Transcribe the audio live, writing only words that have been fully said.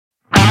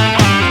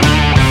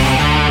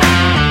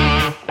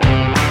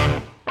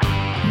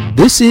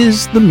This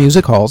is the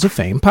Music Halls of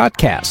Fame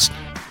podcast.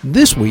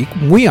 This week,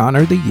 we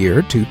honor the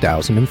year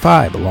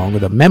 2005, along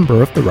with a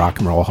member of the Rock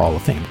and Roll Hall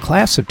of Fame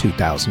class of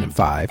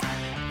 2005.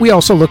 We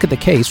also look at the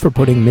case for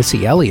putting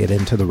Missy Elliott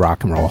into the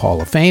Rock and Roll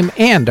Hall of Fame,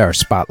 and our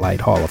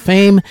Spotlight Hall of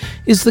Fame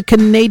is the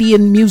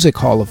Canadian Music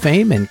Hall of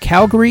Fame in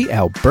Calgary,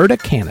 Alberta,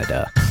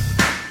 Canada.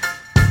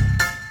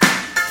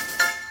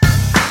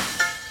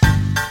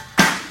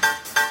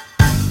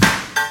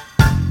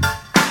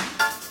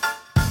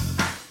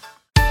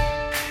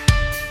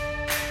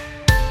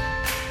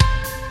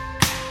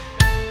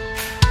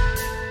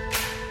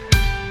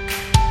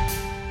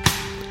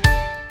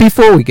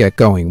 Before we get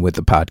going with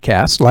the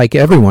podcast, like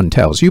everyone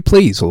tells you,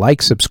 please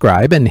like,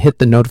 subscribe, and hit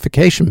the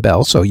notification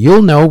bell so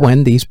you'll know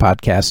when these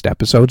podcast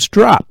episodes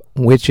drop,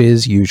 which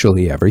is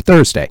usually every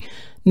Thursday.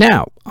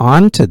 Now,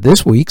 on to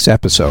this week's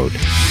episode.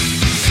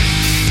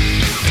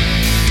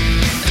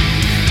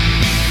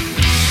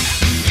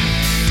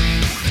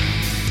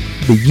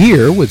 The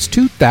year was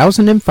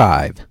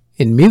 2005.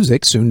 In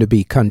music,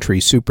 soon-to-be country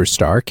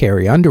superstar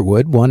Carrie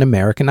Underwood won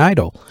American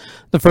Idol.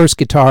 The first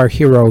Guitar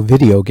Hero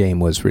video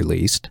game was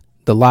released.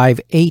 The Live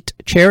 8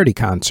 charity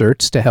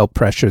concerts to help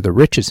pressure the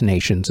richest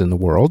nations in the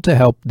world to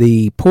help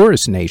the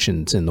poorest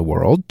nations in the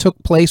world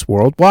took place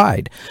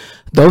worldwide.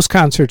 Those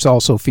concerts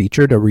also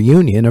featured a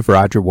reunion of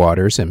Roger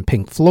Waters and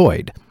Pink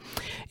Floyd.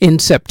 In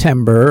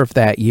September of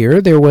that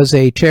year, there was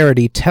a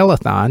charity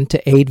telethon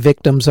to aid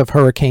victims of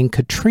Hurricane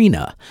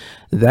Katrina.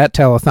 That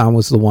telethon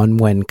was the one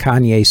when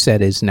Kanye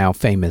said his now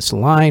famous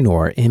line,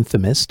 or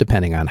infamous,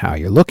 depending on how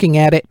you're looking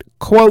at it,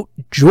 quote,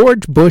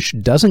 "George Bush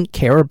doesn't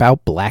care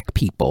about black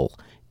people."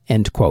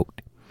 End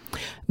quote.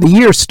 The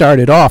year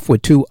started off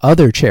with two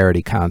other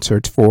charity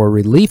concerts for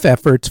relief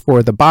efforts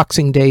for the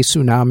Boxing Day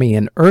tsunami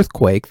and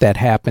earthquake that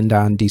happened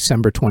on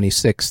December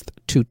 26,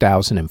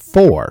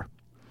 2004.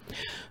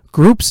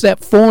 Groups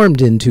that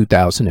formed in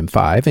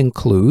 2005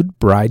 include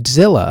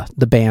Bridezilla,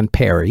 the band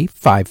Perry,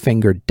 Five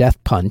Finger Death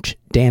Punch,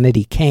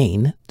 Danity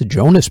Kane, the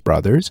Jonas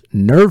Brothers,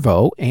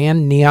 Nervo,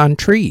 and Neon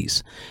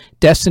Trees.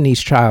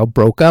 Destiny's Child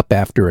broke up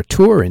after a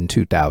tour in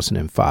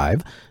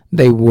 2005.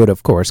 They would,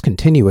 of course,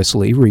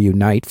 continuously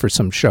reunite for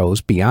some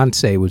shows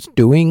Beyoncé was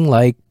doing,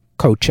 like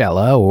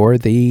Coachella or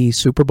the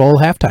Super Bowl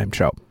halftime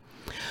show.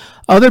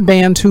 Other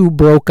bands who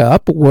broke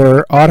up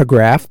were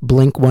Autograph,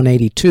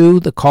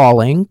 Blink-182, The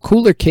Calling,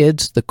 Cooler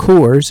Kids, The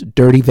Coors,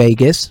 Dirty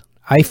Vegas,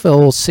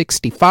 Eiffel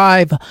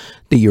 65,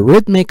 The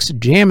Eurythmics,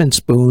 Jam &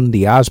 Spoon,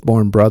 The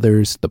Osborne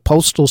Brothers, The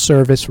Postal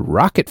Service,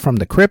 Rocket from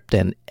the Crypt,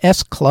 and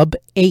S Club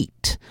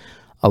 8.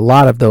 A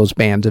lot of those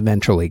bands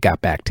eventually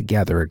got back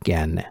together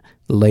again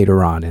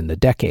later on in the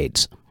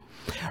decades.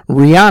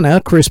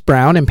 Rihanna, Chris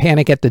Brown, and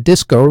Panic at the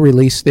Disco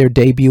released their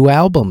debut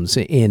albums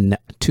in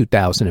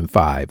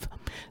 2005.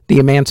 The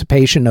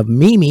Emancipation of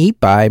Mimi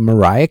by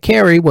Mariah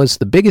Carey was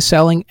the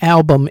biggest-selling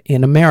album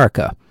in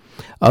America.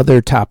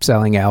 Other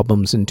top-selling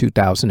albums in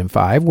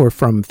 2005 were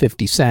from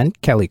 50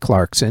 Cent, Kelly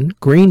Clarkson,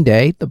 Green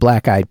Day, The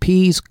Black Eyed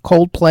Peas,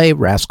 Coldplay,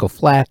 Rascal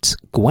Flatts,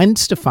 Gwen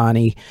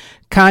Stefani,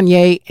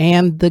 Kanye,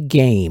 and The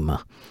Game.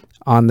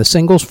 On the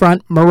singles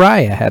front,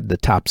 Mariah had the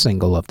top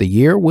single of the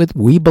year with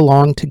We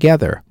Belong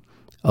Together.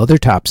 Other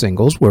top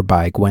singles were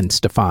by Gwen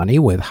Stefani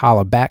with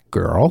Holla Back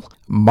Girl,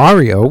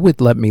 Mario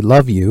with Let Me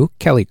Love You,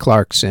 Kelly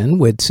Clarkson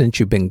with Since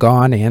You've Been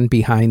Gone and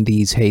Behind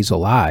These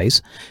Hazel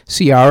Eyes,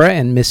 Ciara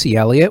and Missy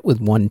Elliott with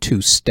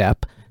 1-2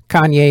 Step,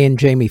 Kanye and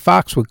Jamie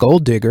Foxx with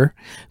Gold Digger,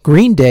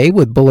 Green Day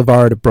with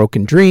Boulevard of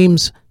Broken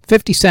Dreams,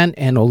 50 Cent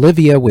and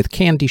Olivia with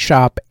Candy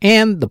Shop,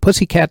 and the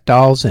Pussycat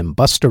Dolls and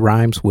Busta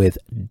Rhymes with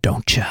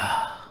Don't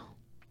Ya.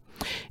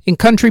 In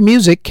country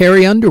music,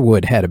 Carrie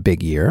Underwood had a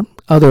big year.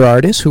 Other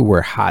artists who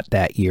were hot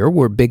that year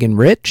were Big and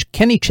Rich,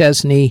 Kenny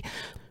Chesney,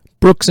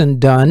 Brooks and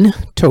Dunn,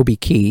 Toby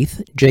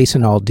Keith,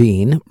 Jason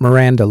Aldean,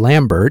 Miranda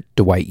Lambert,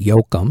 Dwight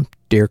Yoakam,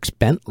 Dierks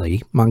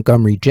Bentley,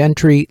 Montgomery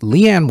Gentry,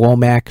 Leanne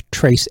Womack,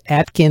 Trace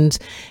Atkins,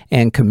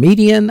 and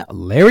comedian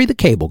Larry the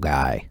Cable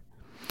Guy.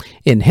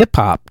 In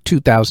hip-hop,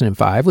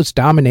 2005 was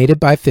dominated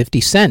by 50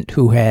 Cent,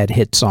 who had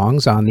hit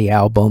songs on the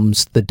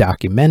albums The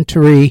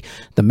Documentary,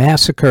 The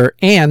Massacre,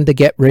 and the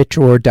Get Rich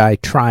or Die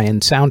Tryin'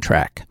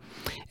 soundtrack.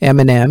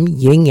 Eminem,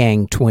 Ying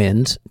Yang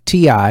Twins,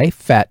 T.I.,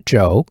 Fat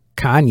Joe,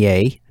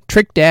 Kanye,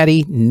 Trick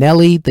Daddy,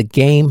 Nelly, The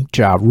Game,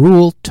 Ja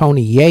Rule,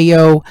 Tony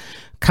Yayo,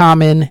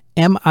 Common,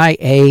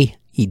 M.I.A.,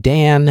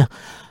 Edan,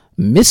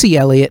 Missy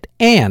Elliott,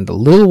 and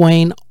Lil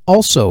Wayne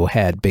also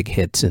had big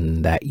hits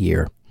in that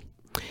year.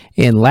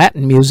 In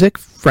Latin music,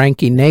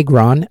 Frankie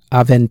Negron,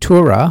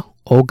 Aventura,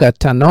 Olga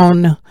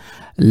Tanon,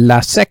 La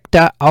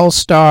Secta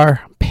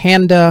All-Star,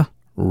 Panda,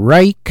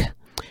 Reich.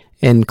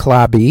 In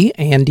Clabby,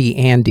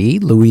 Andy,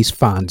 Luis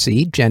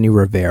Fonsi, Jenny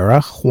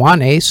Rivera,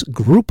 Juanes,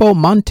 Grupo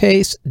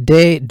Montes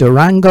de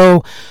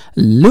Durango,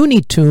 Looney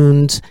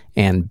Tunes,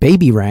 and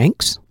Baby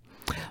Ranks.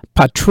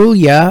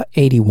 Patrulla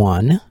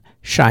 81,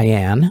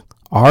 Cheyenne,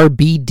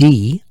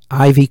 RBD,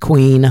 Ivy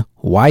Queen,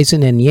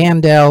 Wisin and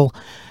Yandel,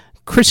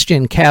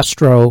 Christian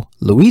Castro,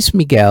 Luis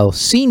Miguel,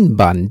 Sin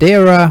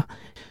Bandera,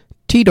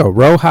 Tito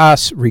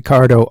Rojas,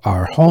 Ricardo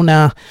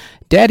Arjona,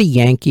 Daddy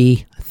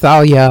Yankee,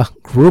 Thalia,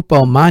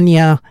 Grupo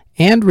Mania,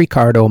 and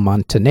Ricardo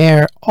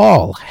Montaner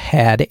all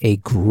had a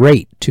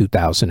great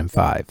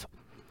 2005.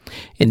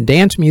 In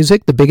dance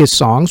music, the biggest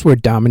songs were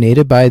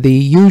dominated by the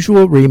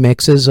usual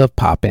remixes of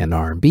pop and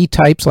R&B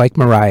types like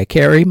Mariah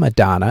Carey,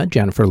 Madonna,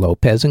 Jennifer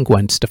Lopez, and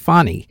Gwen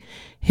Stefani.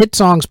 Hit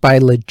songs by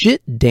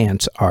legit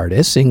dance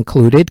artists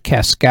included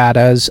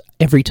Cascada's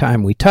Every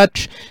Time We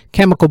Touch,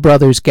 Chemical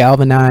Brothers'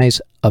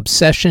 Galvanize,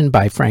 Obsession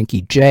by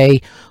Frankie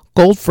J,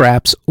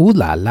 Goldfrapp's Ooh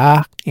La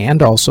La,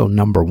 and also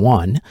Number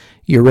One,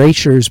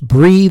 Erasure's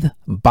Breathe,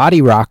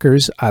 Body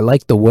Rockers, I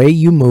Like the Way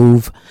You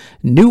Move,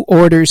 New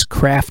Order's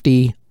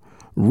Crafty,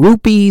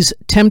 Rupee's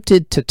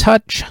Tempted to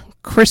Touch,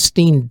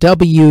 Christine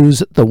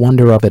W.'s The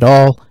Wonder of It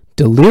All,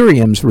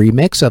 Delirium's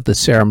remix of the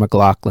Sarah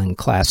McLachlan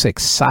classic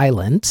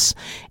Silence,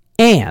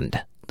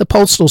 and the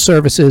Postal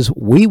Service's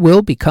We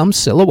Will Become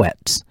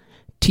Silhouettes.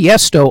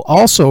 Tiesto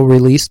also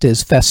released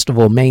his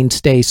festival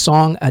mainstay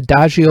song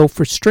Adagio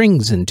for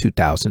Strings in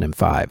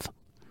 2005.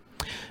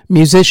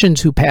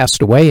 Musicians who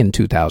passed away in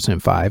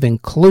 2005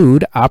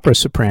 include opera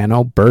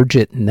soprano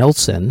Birgit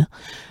Nilsson,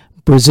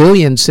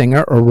 Brazilian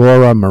singer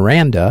Aurora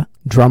Miranda,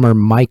 drummer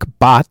Mike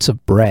Botts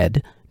of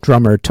Bread,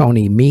 drummer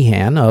Tony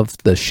Meehan of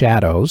The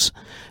Shadows,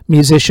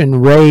 musician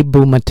Ray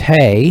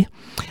Bumate,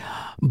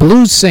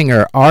 blues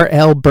singer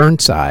R.L.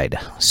 Burnside,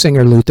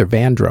 singer Luther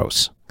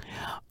Vandross,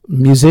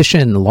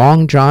 musician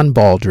Long John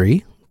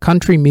Baldry,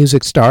 country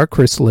music star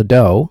Chris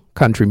Ledoux,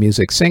 country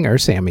music singer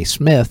Sammy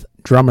Smith,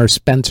 drummer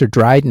Spencer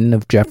Dryden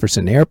of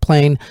Jefferson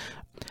Airplane,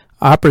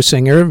 opera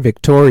singer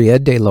Victoria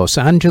de Los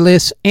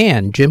Angeles,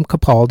 and Jim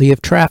Capaldi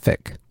of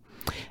Traffic.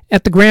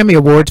 At the Grammy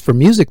Awards for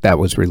music that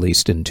was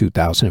released in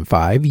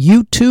 2005,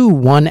 U2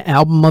 won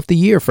Album of the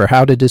Year for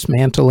How to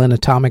Dismantle an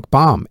Atomic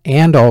Bomb,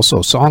 and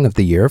also Song of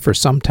the Year for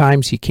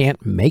Sometimes You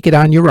Can't Make It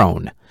on Your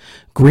Own.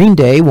 Green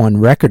Day won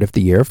Record of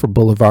the Year for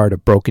Boulevard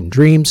of Broken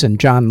Dreams, and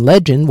John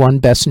Legend won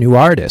Best New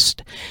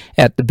Artist.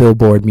 At the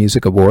Billboard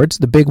Music Awards,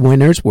 the big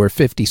winners were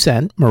 50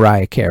 Cent,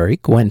 Mariah Carey,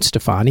 Gwen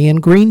Stefani,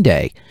 and Green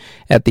Day.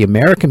 At the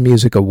American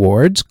Music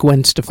Awards,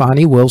 Gwen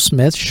Stefani, Will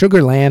Smith,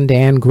 Sugarland,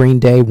 and Green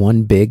Day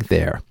won big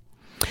there.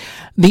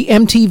 The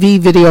MTV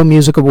Video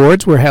Music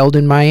Awards were held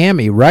in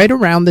Miami right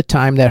around the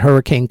time that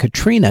Hurricane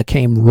Katrina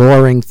came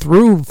roaring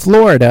through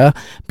Florida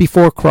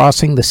before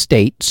crossing the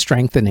state,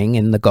 strengthening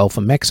in the Gulf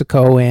of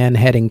Mexico, and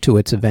heading to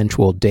its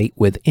eventual date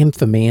with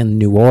infamy in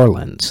New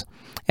Orleans.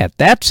 At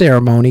that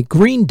ceremony,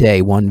 Green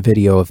Day won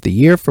Video of the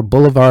Year for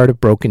Boulevard of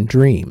Broken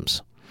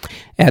Dreams.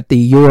 At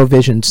the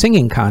Eurovision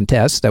Singing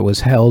Contest that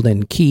was held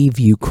in Kyiv,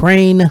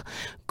 Ukraine,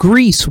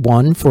 Greece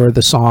won for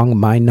the song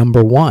My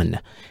Number One.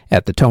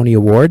 At the Tony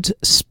Awards,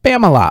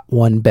 Spamalot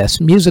won Best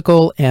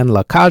Musical, and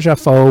La Cage aux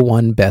Folles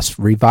won Best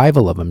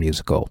Revival of a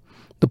Musical.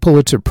 The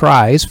Pulitzer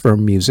Prize for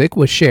Music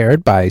was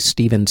shared by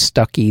Stephen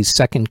Stuckey's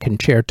Second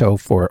Concerto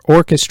for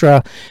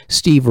Orchestra,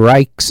 Steve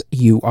Reich's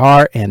You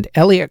Are, and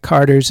Elliott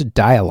Carter's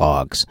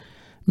Dialogues.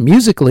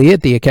 Musically,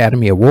 at the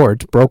Academy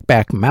Awards,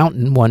 Brokeback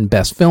Mountain won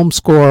Best Film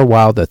Score,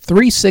 while the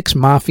 3-6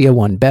 Mafia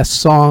won Best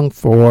Song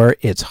for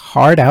It's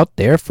Hard Out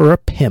There for a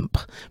Pimp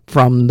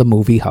from the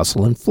movie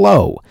Hustle and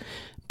Flow,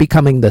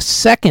 becoming the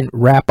second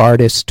rap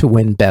artist to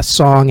win Best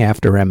Song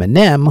after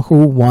Eminem,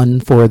 who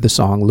won for the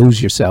song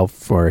Lose Yourself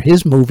for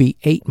his movie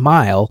 8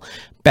 Mile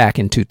back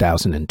in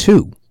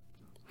 2002.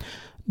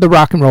 The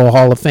Rock and Roll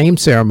Hall of Fame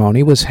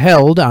ceremony was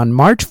held on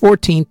March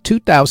 14,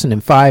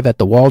 2005 at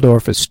the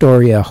Waldorf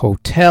Astoria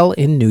Hotel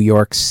in New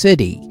York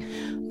City.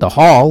 The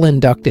hall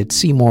inducted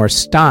Seymour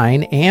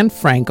Stein and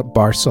Frank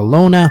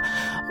Barcelona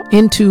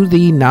into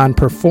the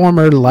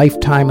Non-Performer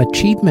Lifetime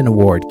Achievement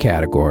Award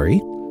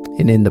category,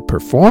 and in the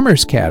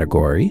Performers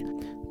category,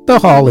 the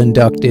hall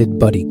inducted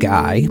Buddy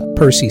Guy,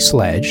 Percy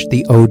Sledge,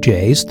 the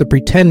O'Jays, the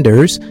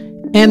Pretenders,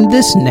 and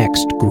this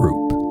next group.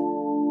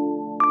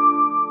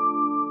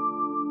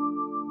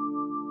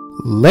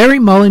 Larry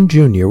Mullen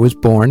Jr. was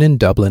born in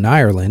Dublin,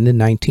 Ireland in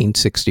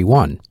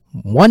 1961.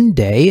 One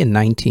day in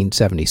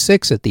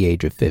 1976, at the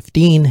age of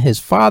 15, his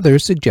father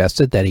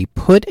suggested that he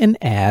put an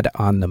ad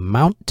on the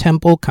Mount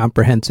Temple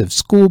Comprehensive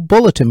School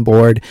bulletin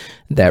board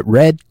that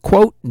read,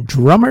 quote,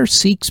 "Drummer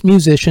seeks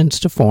musicians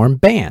to form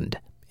band,"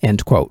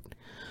 end quote.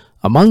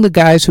 Among the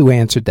guys who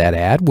answered that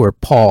ad were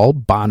Paul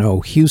Bono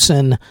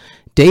Hewson,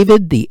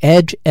 David the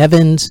Edge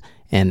Evans,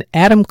 and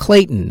Adam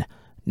Clayton.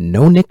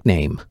 No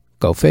nickname.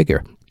 Go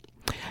figure.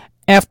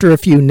 After a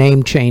few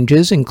name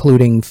changes,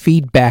 including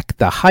Feedback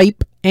the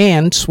Hype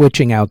and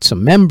switching out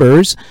some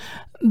members,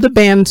 the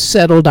band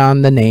settled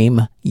on the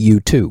name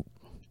U2.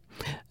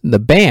 The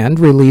band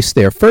released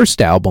their first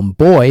album,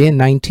 Boy, in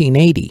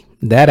 1980.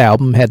 That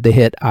album had the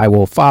hit I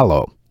Will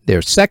Follow.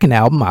 Their second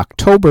album,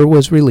 October,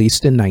 was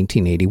released in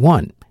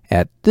 1981.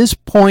 At this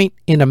point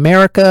in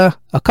America,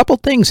 a couple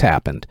things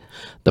happened.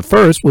 The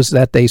first was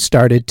that they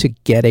started to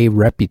get a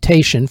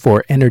reputation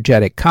for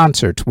energetic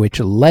concerts, which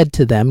led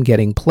to them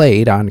getting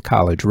played on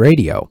college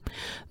radio.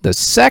 The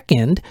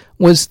second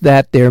was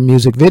that their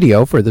music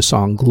video for the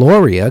song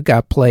Gloria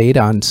got played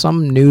on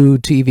some new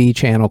TV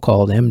channel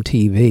called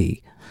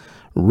MTV,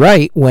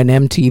 right when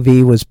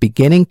MTV was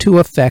beginning to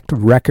affect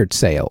record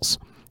sales.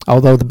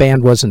 although the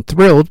band wasn't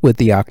thrilled with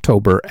the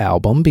October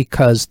album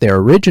because their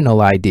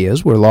original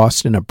ideas were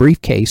lost in a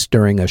briefcase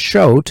during a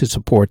show to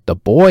support the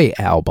Boy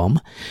album,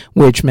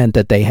 which meant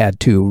that they had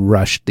to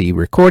rush the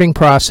recording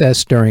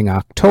process during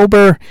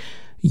October.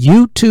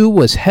 U2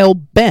 was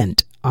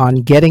hell-bent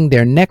on getting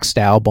their next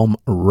album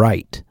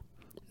right.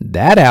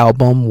 That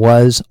album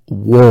was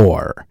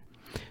War.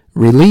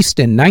 Released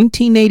in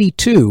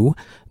 1982,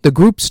 the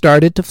group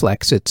started to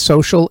flex its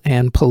social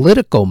and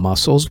political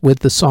muscles with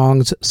the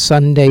songs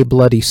Sunday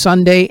Bloody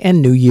Sunday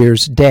and New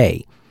Year's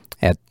Day.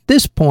 At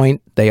this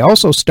point, they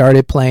also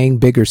started playing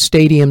bigger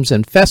stadiums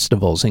and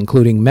festivals,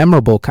 including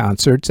memorable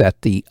concerts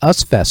at the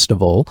US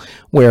Festival,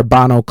 where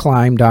Bono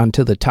climbed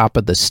onto the top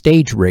of the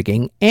stage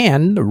rigging,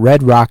 and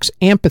Red Rocks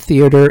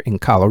Amphitheater in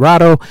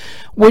Colorado,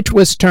 which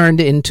was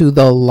turned into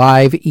the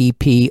live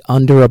EP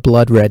Under a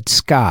Blood Red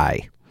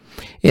Sky.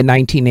 In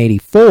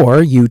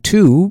 1984,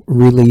 U2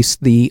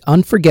 released The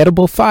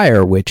Unforgettable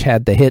Fire, which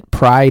had the hit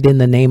Pride in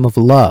the Name of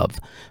Love.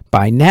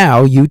 By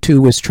now,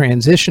 U2 was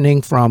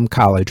transitioning from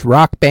college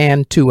rock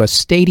band to a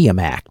stadium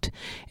act,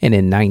 and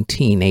in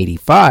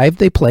 1985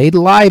 they played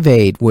Live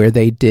Aid, where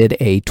they did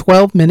a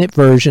 12-minute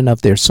version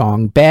of their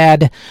song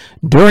Bad,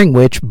 during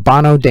which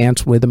Bono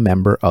danced with a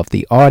member of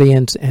the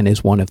audience and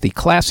is one of the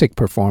classic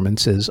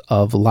performances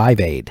of Live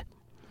Aid.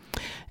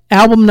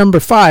 Album number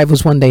 5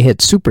 was when they hit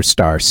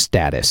superstar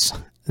status.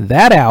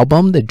 That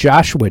album, The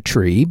Joshua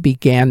Tree,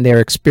 began their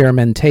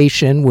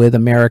experimentation with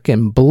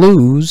American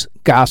blues,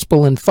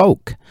 gospel, and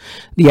folk.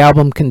 The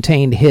album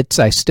contained hits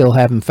I Still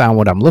Haven't Found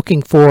What I'm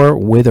Looking For,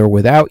 With or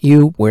Without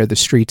You, Where the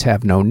Streets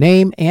Have No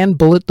Name, and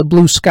Bullet the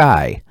Blue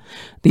Sky.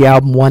 The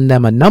album won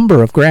them a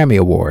number of Grammy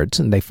Awards,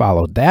 and they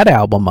followed that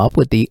album up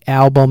with the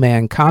album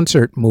and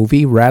concert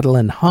movie Rattle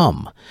and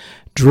Hum.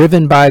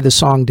 Driven by the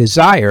song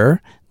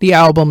Desire, the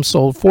album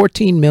sold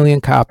 14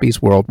 million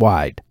copies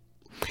worldwide.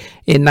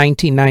 In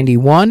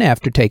 1991,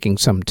 after taking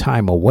some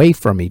time away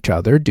from each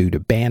other due to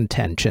band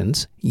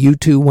tensions,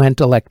 U2 went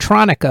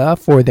electronica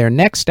for their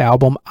next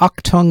album,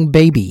 Achtung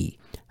Baby.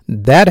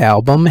 That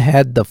album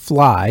had The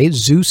Fly,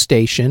 Zoo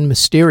Station,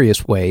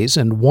 Mysterious Ways,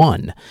 and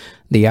won.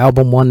 The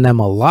album won them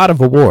a lot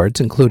of awards,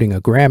 including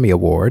a Grammy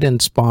Award,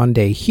 and spawned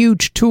a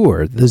huge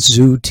tour, the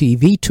Zoo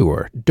TV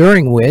Tour,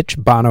 during which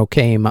Bono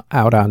came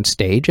out on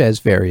stage as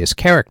various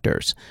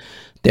characters.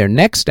 Their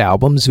next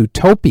album,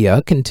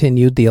 Zootopia,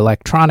 continued the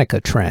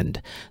electronica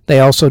trend.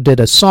 They also did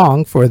a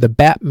song for the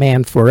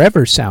Batman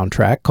Forever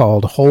soundtrack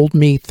called Hold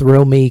Me,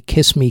 Thrill Me,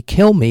 Kiss Me,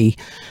 Kill Me,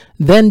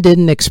 then did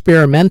an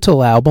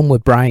experimental album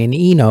with Brian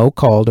Eno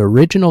called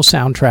Original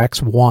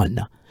Soundtracks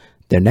 1.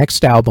 Their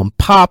next album,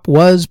 Pop,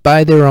 was,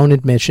 by their own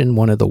admission,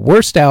 one of the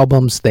worst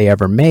albums they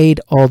ever made,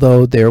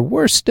 although there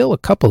were still a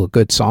couple of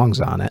good songs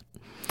on it.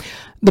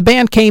 The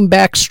band came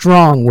back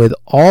strong with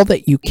All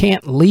That You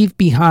Can't Leave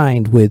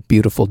Behind with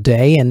Beautiful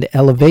Day and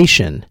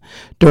Elevation.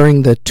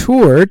 During the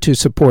tour to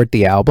support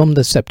the album,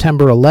 the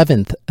September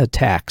 11th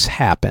attacks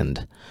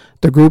happened.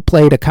 The group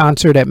played a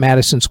concert at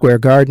Madison Square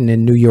Garden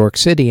in New York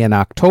City in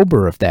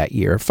October of that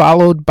year,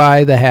 followed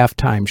by the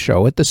halftime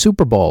show at the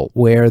Super Bowl,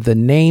 where the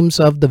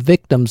names of the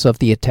victims of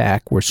the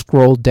attack were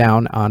scrolled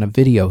down on a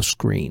video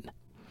screen.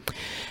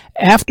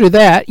 After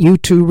that,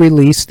 U2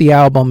 released the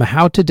album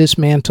How to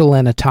Dismantle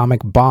an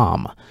Atomic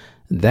Bomb.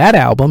 That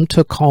album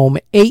took home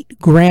 8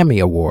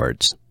 Grammy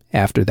Awards.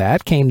 After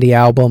that came the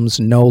albums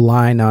No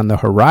Line on the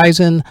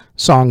Horizon,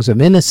 Songs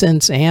of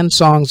Innocence, and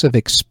Songs of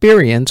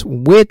Experience,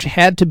 which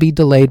had to be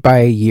delayed by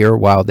a year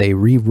while they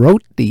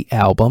rewrote the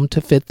album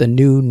to fit the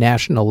new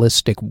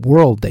nationalistic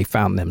world they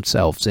found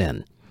themselves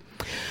in.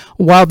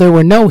 While there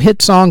were no hit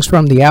songs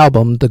from the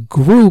album, the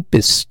group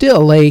is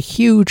still a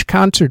huge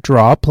concert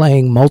draw,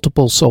 playing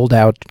multiple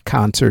sold-out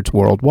concerts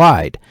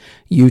worldwide.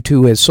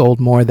 U2 has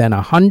sold more than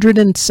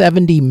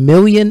 170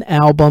 million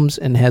albums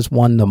and has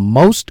won the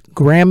most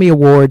Grammy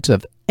Awards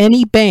of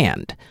any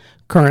band.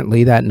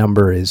 Currently, that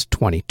number is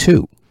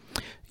 22.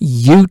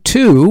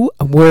 U2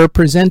 were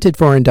presented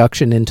for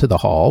induction into the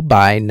Hall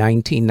by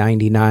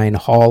 1999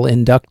 Hall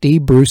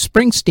inductee Bruce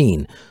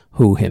Springsteen,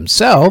 who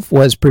himself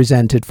was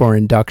presented for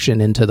induction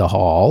into the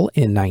Hall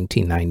in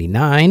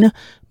 1999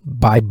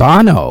 by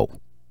Bono.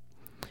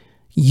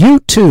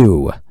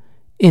 U2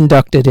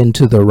 inducted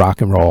into the Rock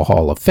and Roll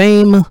Hall of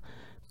Fame,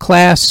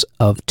 class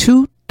of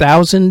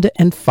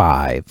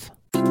 2005.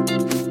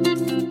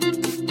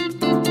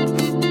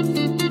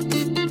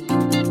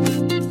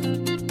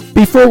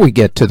 Before we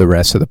get to the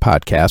rest of the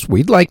podcast,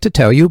 we'd like to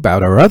tell you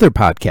about our other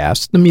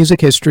podcast, the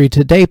Music History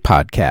Today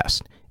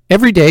podcast.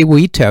 Every day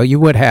we tell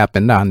you what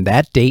happened on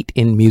that date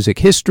in music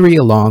history,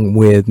 along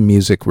with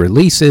music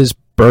releases,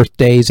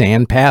 birthdays,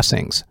 and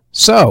passings.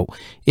 So,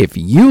 if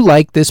you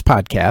like this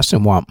podcast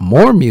and want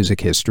more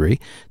music history,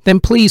 then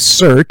please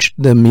search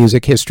the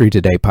Music History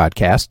Today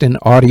podcast in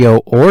audio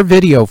or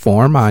video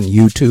form on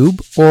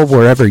YouTube or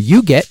wherever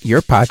you get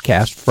your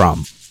podcast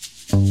from.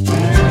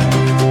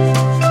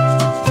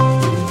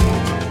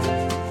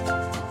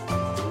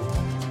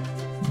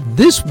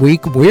 This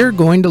week, we're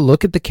going to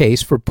look at the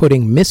case for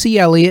putting Missy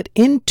Elliott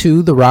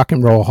into the Rock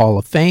and Roll Hall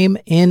of Fame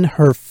in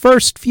her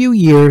first few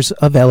years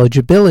of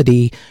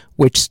eligibility,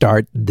 which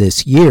start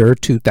this year,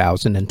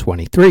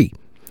 2023.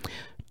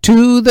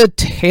 To the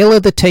tail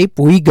of the tape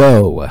we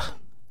go.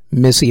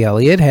 Missy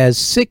Elliott has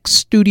 6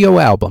 studio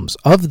albums.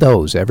 Of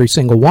those, every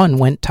single one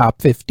went top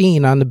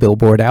 15 on the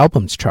Billboard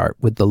Albums chart,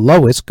 with the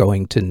lowest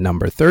going to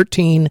number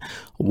 13,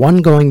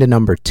 1 going to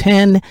number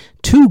 10,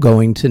 2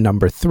 going to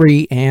number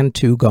 3, and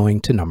 2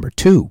 going to number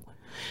 2.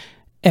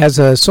 As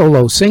a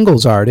solo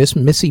singles artist,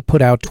 Missy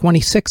put out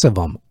 26 of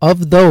them.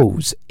 Of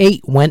those,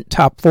 8 went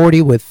top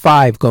 40, with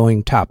 5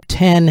 going top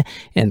 10,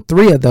 and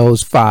 3 of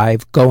those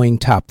 5 going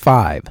top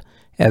 5.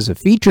 As a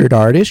featured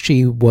artist,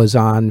 she was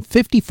on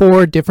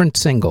 54 different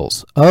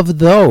singles. Of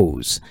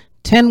those,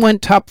 10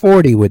 went top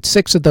 40, with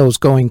 6 of those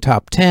going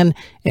top 10,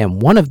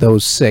 and 1 of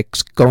those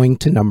 6 going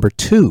to number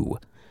 2.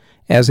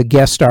 As a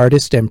guest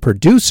artist and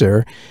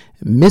producer,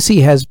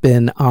 Missy has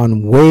been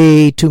on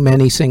way too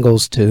many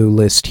singles to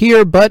list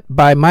here, but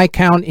by my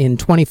count, in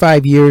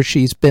 25 years,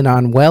 she's been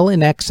on well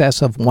in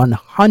excess of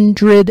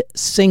 100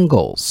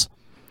 singles.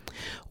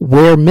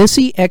 Where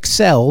Missy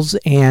excels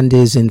and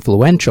is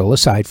influential,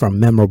 aside from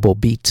memorable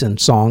beats and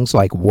songs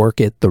like Work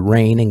It, The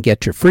Rain, and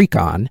Get Your Freak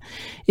On,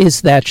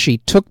 is that she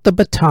took the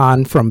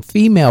baton from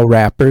female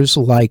rappers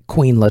like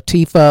Queen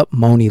Latifah,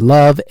 Monie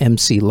Love,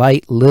 MC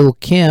Lyte, Lil'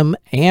 Kim,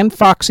 and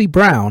Foxy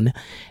Brown,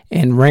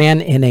 and ran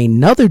in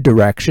another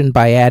direction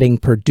by adding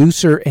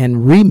producer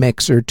and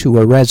remixer to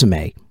her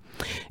resume.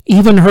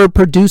 Even her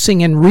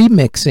producing and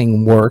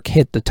remixing work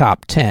hit the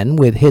top 10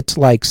 with hits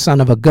like Son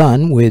of a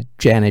Gun with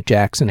Janet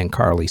Jackson and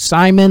Carly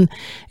Simon,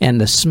 and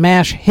the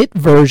smash hit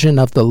version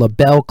of the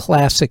LaBelle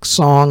classic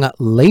song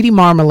Lady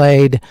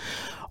Marmalade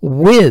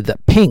with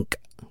Pink,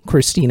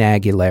 Christina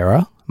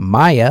Aguilera,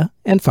 Maya,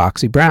 and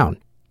Foxy Brown.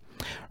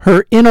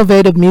 Her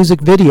innovative music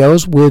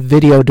videos with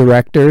video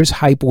directors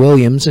Hype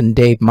Williams and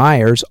Dave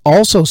Meyers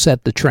also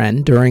set the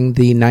trend during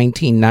the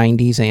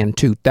 1990s and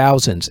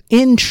 2000s.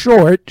 In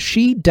short,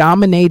 she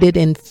dominated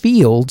in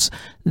fields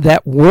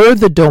that were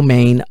the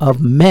domain of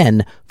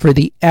men for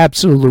the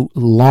absolute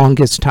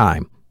longest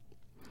time.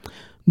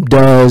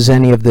 Does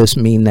any of this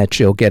mean that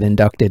she'll get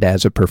inducted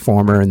as a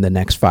performer in the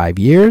next 5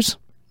 years?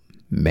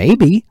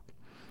 Maybe.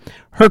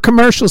 Her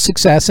commercial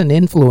success and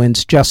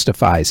influence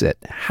justifies it.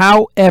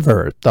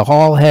 However, the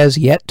Hall has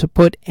yet to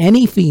put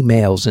any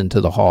females into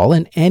the Hall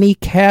in any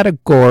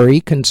category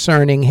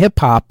concerning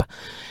hip-hop,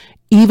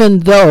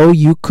 even though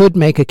you could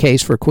make a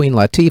case for Queen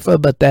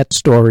Latifah, but that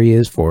story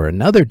is for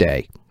another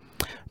day.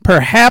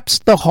 Perhaps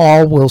the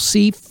Hall will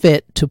see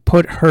fit to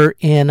put her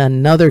in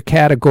another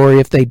category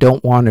if they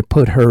don't want to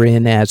put her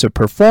in as a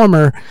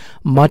performer,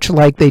 much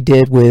like they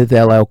did with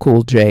LL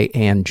Cool J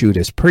and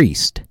Judas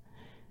Priest.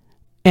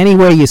 Any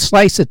way you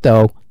slice it,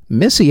 though,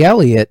 Missy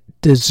Elliott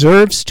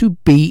deserves to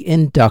be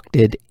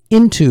inducted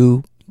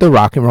into the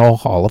Rock and Roll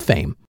Hall of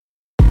Fame.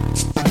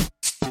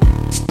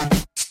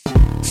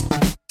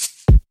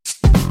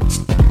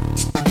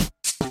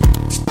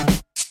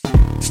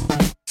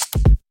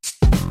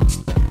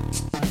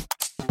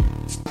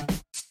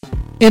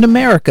 In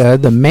America,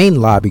 the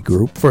main lobby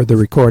group for the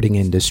recording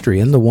industry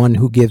and the one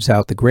who gives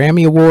out the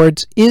Grammy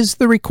Awards is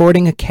the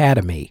Recording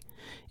Academy.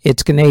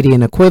 Its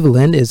Canadian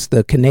equivalent is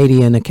the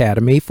Canadian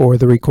Academy for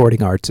the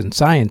Recording Arts and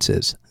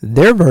Sciences.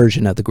 Their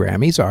version of the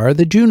Grammys are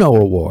the Juno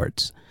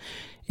Awards.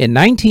 In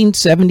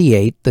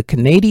 1978, the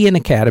Canadian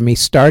Academy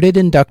started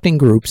inducting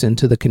groups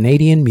into the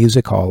Canadian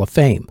Music Hall of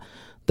Fame.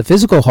 The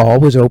physical hall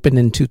was opened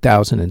in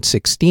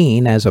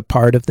 2016 as a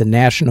part of the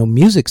National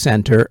Music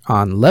Center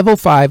on Level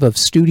 5 of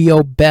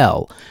Studio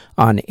Bell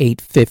on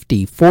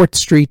 850 4th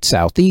Street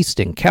Southeast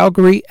in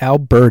Calgary,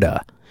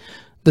 Alberta.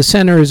 The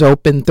center is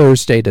open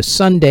Thursday to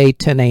Sunday,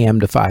 10 a.m.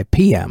 to 5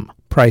 p.m.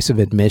 Price of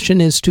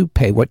admission is to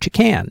pay what you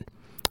can.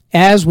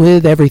 As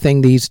with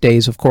everything these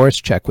days, of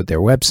course, check with their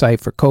website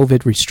for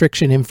COVID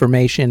restriction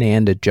information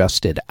and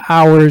adjusted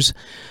hours.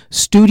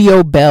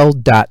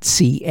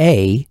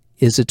 StudioBell.ca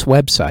is its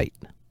website.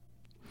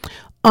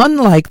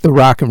 Unlike the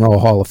Rock and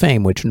Roll Hall of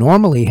Fame, which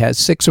normally has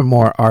 6 or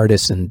more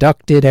artists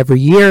inducted every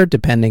year,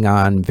 depending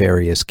on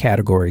various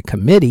category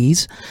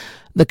committees,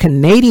 the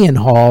Canadian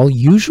Hall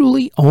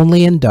usually only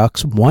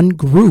inducts 1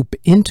 group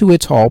into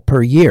its hall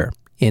per year.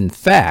 In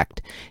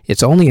fact,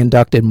 it's only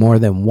inducted more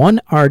than 1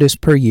 artist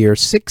per year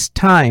 6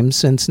 times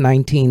since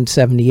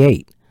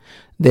 1978.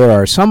 There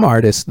are some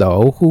artists,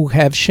 though, who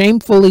have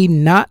shamefully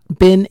not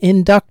been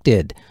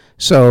inducted.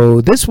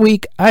 So this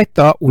week, I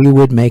thought we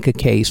would make a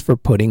case for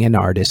putting an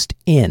artist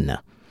in.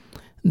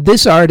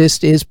 This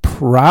artist is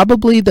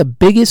probably the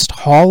biggest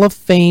Hall of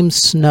Fame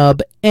snub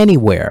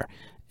anywhere,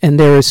 and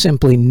there is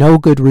simply no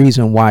good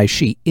reason why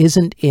she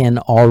isn't in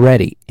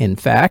already. In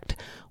fact,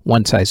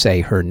 once I say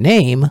her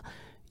name,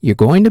 you're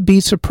going to be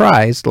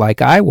surprised,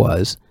 like I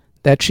was,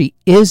 that she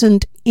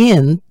isn't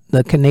in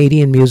the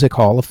Canadian Music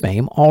Hall of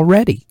Fame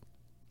already.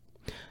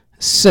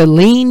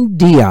 Celine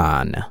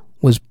Dion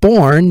was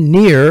born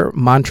near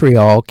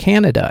Montreal,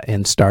 Canada,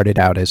 and started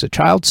out as a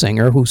child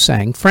singer who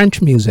sang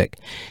French music.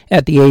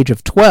 At the age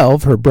of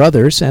 12, her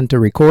brother sent a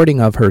recording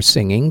of her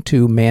singing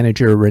to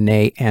manager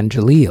René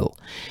Angelil.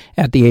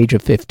 At the age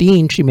of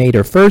 15, she made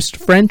her first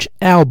French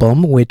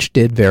album, which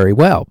did very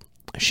well.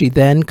 She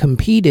then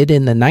competed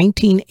in the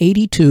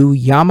 1982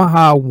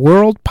 Yamaha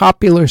World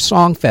Popular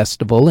Song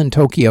Festival in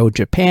Tokyo,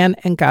 Japan,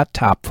 and got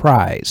top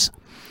prize.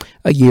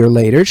 A year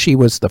later, she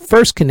was the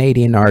first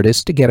Canadian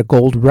artist to get a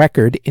gold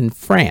record in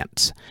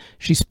France.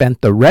 She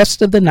spent the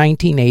rest of the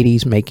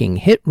 1980s making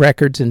hit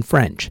records in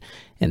French,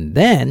 and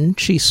then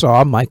she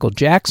saw Michael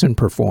Jackson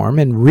perform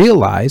and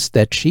realized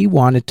that she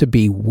wanted to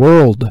be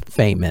world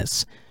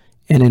famous.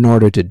 And in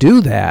order to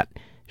do that,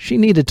 she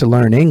needed to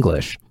learn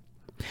English.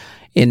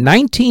 In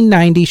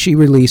 1990, she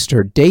released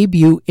her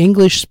debut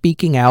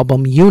English-speaking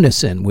album,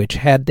 Unison, which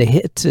had the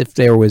hits If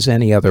There Was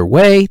Any Other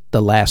Way,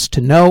 The Last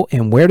to Know,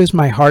 and Where Does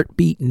My Heart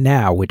Beat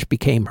Now, which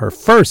became her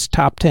first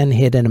top 10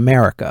 hit in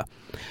America.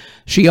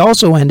 She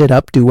also ended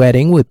up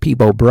duetting with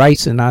Peabo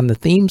Bryson on the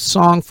theme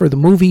song for the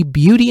movie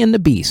Beauty and the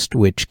Beast,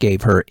 which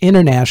gave her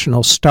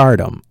international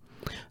stardom.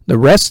 The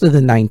rest of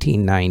the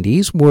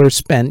 1990s were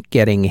spent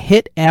getting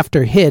hit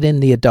after hit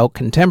in the adult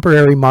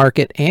contemporary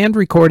market and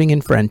recording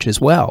in French as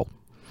well.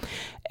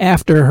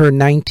 After her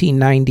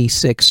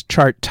 1996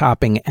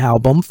 chart-topping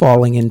album,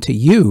 Falling Into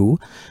You,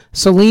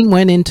 Celine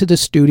went into the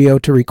studio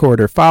to record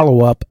her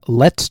follow-up,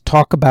 Let's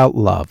Talk About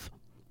Love.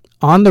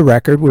 On the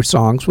record were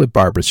songs with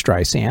Barbra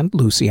Streisand,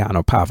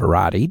 Luciano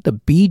Pavarotti, the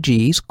Bee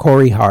Gees,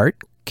 Corey Hart,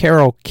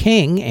 Carole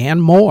King,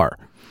 and more.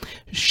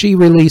 She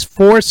released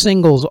 4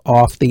 singles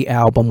off the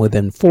album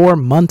within 4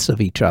 months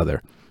of each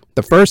other.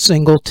 The first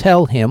single,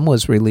 Tell Him,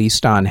 was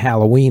released on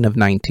Halloween of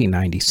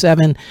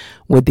 1997,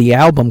 with the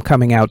album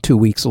coming out 2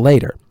 weeks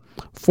later.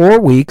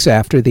 4 weeks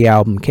after the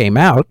album came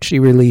out, she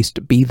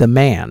released Be the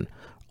Man.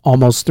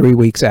 Almost 3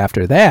 weeks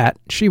after that,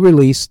 she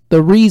released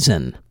The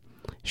Reason.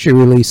 She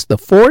released the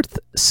 4th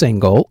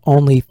single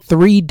only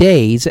 3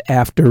 days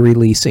after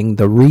releasing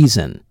The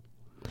Reason.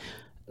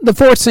 The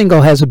 4th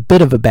single has a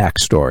bit of a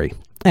backstory.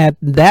 At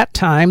that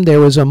time, there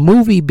was a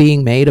movie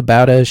being made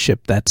about a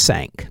ship that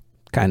sank.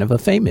 Kind of a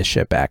famous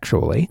ship,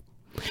 actually.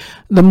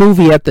 The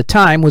movie at the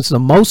time was the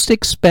most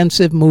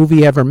expensive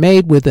movie ever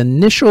made, with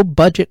initial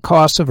budget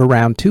costs of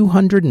around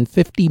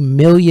 $250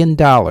 million,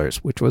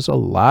 which was a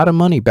lot of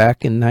money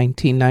back in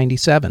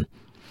 1997.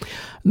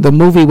 The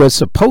movie was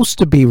supposed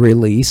to be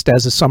released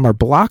as a summer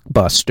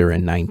blockbuster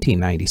in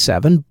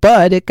 1997,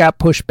 but it got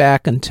pushed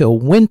back until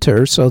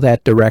winter so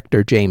that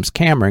director James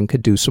Cameron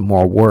could do some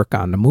more work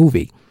on the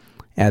movie.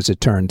 As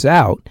it turns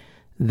out,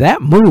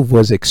 that move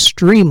was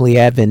extremely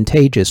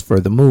advantageous for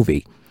the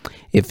movie.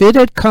 If it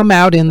had come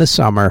out in the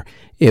summer,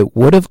 it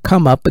would have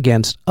come up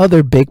against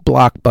other big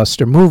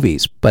blockbuster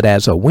movies, but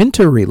as a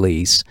winter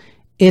release,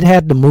 it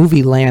had the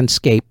movie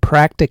landscape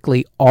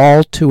practically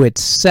all to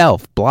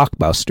itself,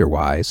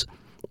 blockbuster-wise.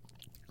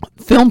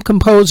 Film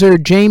composer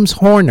James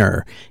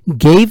Horner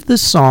gave the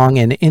song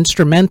an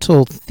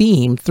instrumental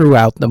theme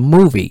throughout the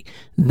movie.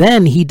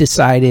 Then he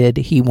decided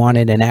he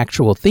wanted an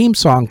actual theme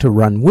song to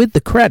run with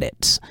the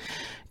credits.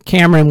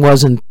 Cameron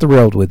wasn't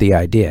thrilled with the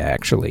idea,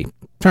 actually.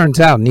 Turns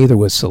out neither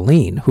was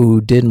Celine,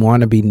 who didn't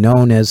want to be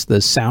known as the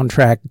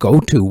soundtrack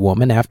go-to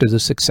woman after the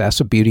success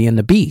of Beauty and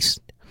the Beast.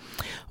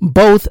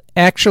 Both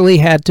actually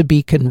had to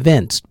be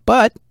convinced,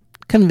 but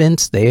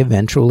convinced they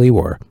eventually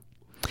were.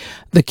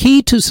 The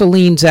key to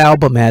Celine's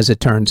album, as it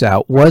turns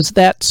out, was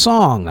that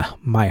song,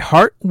 My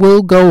Heart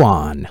Will Go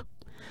On.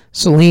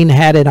 Celine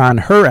had it on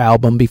her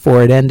album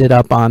before it ended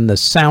up on the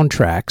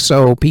soundtrack,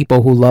 so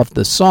people who loved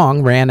the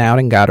song ran out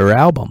and got her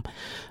album.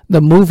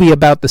 The movie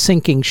about the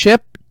sinking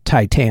ship,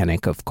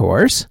 Titanic, of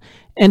course,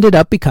 ended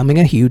up becoming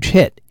a huge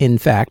hit. In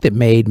fact, it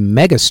made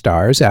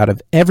megastars out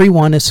of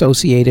everyone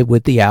associated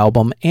with the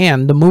album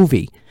and the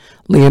movie.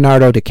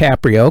 Leonardo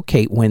DiCaprio,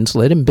 Kate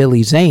Winslet, and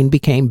Billy Zane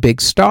became big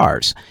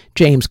stars.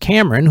 James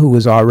Cameron, who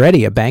was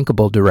already a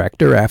bankable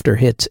director after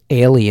hits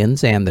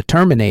Aliens and The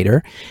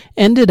Terminator,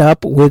 ended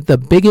up with the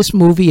biggest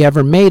movie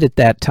ever made at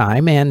that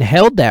time and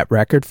held that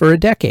record for a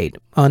decade,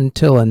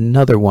 until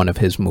another one of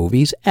his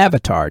movies,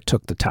 Avatar,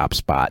 took the top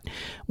spot,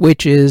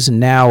 which is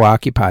now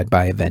occupied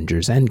by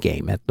Avengers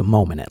Endgame, at the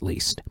moment at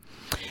least.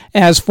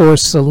 As for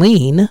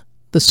Celine,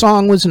 the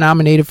song was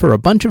nominated for a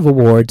bunch of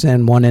awards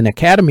and won an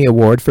Academy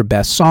Award for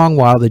Best Song,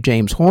 while the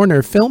James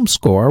Horner film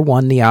score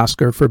won the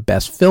Oscar for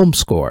Best Film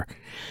Score.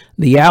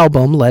 The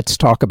album, Let's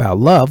Talk About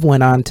Love,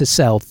 went on to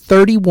sell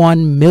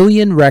 31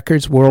 million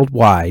records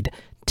worldwide,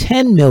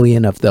 10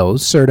 million of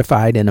those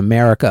certified in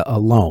America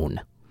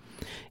alone.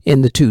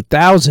 In the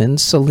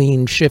 2000s,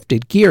 Celine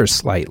shifted gears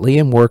slightly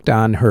and worked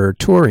on her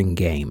touring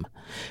game.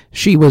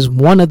 She was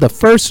one of the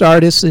first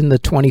artists in the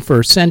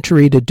 21st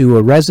century to do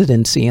a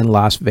residency in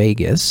Las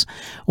Vegas.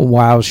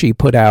 While she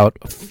put out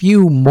a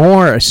few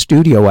more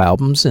studio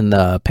albums in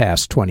the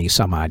past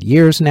 20-some-odd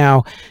years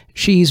now,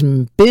 she's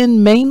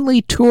been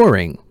mainly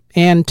touring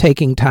and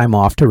taking time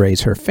off to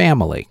raise her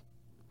family.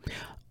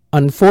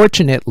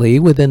 Unfortunately,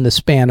 within the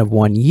span of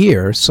 1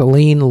 year,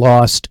 Celine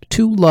lost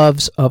two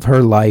loves of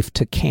her life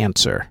to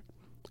cancer,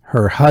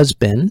 her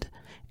husband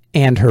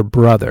and her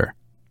brother.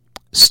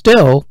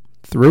 Still,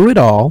 through it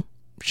all,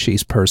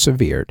 she's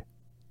persevered.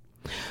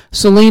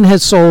 Celine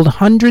has sold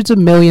hundreds of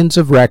millions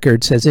of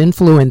records, has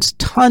influenced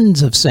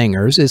tons of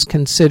singers, is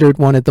considered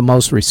one of the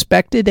most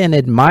respected and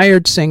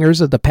admired singers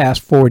of the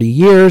past 40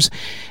 years,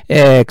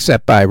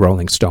 except by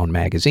Rolling Stone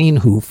magazine,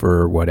 who,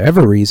 for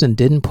whatever reason,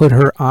 didn't put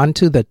her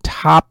onto the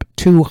top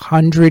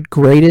 200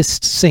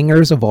 greatest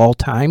singers of all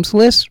times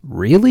list.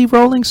 Really,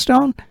 Rolling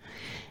Stone?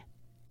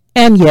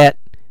 And yet,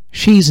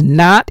 she's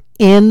not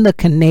in the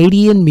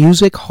Canadian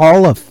Music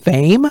Hall of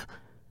Fame?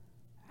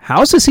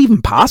 How is this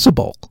even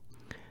possible?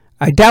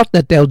 I doubt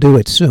that they'll do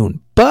it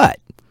soon, but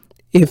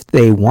if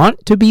they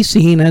want to be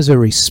seen as a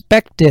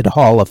respected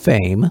Hall of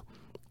Fame,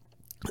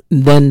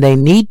 then they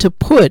need to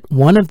put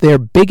one of their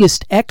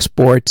biggest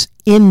exports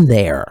in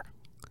there.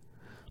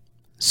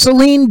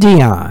 Celine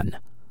Dion,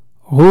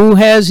 who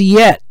has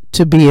yet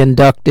to be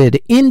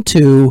inducted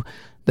into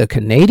the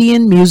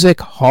Canadian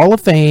Music Hall of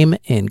Fame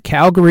in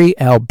Calgary,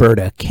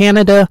 Alberta,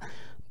 Canada,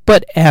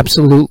 but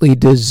absolutely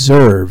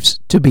deserves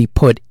to be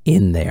put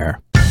in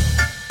there.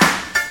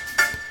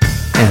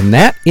 And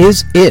that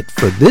is it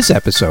for this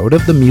episode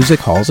of the Music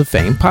Halls of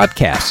Fame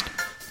podcast.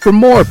 For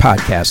more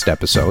podcast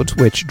episodes,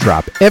 which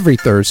drop every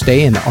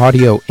Thursday in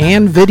audio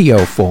and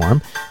video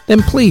form,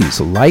 then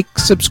please like,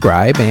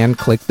 subscribe, and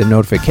click the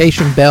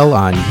notification bell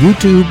on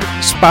YouTube,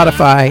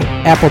 Spotify,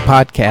 Apple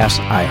Podcasts,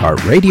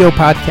 iHeartRadio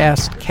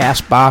Podcasts,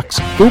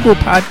 CastBox, Google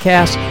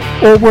Podcasts,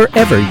 or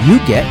wherever you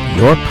get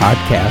your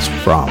podcasts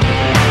from.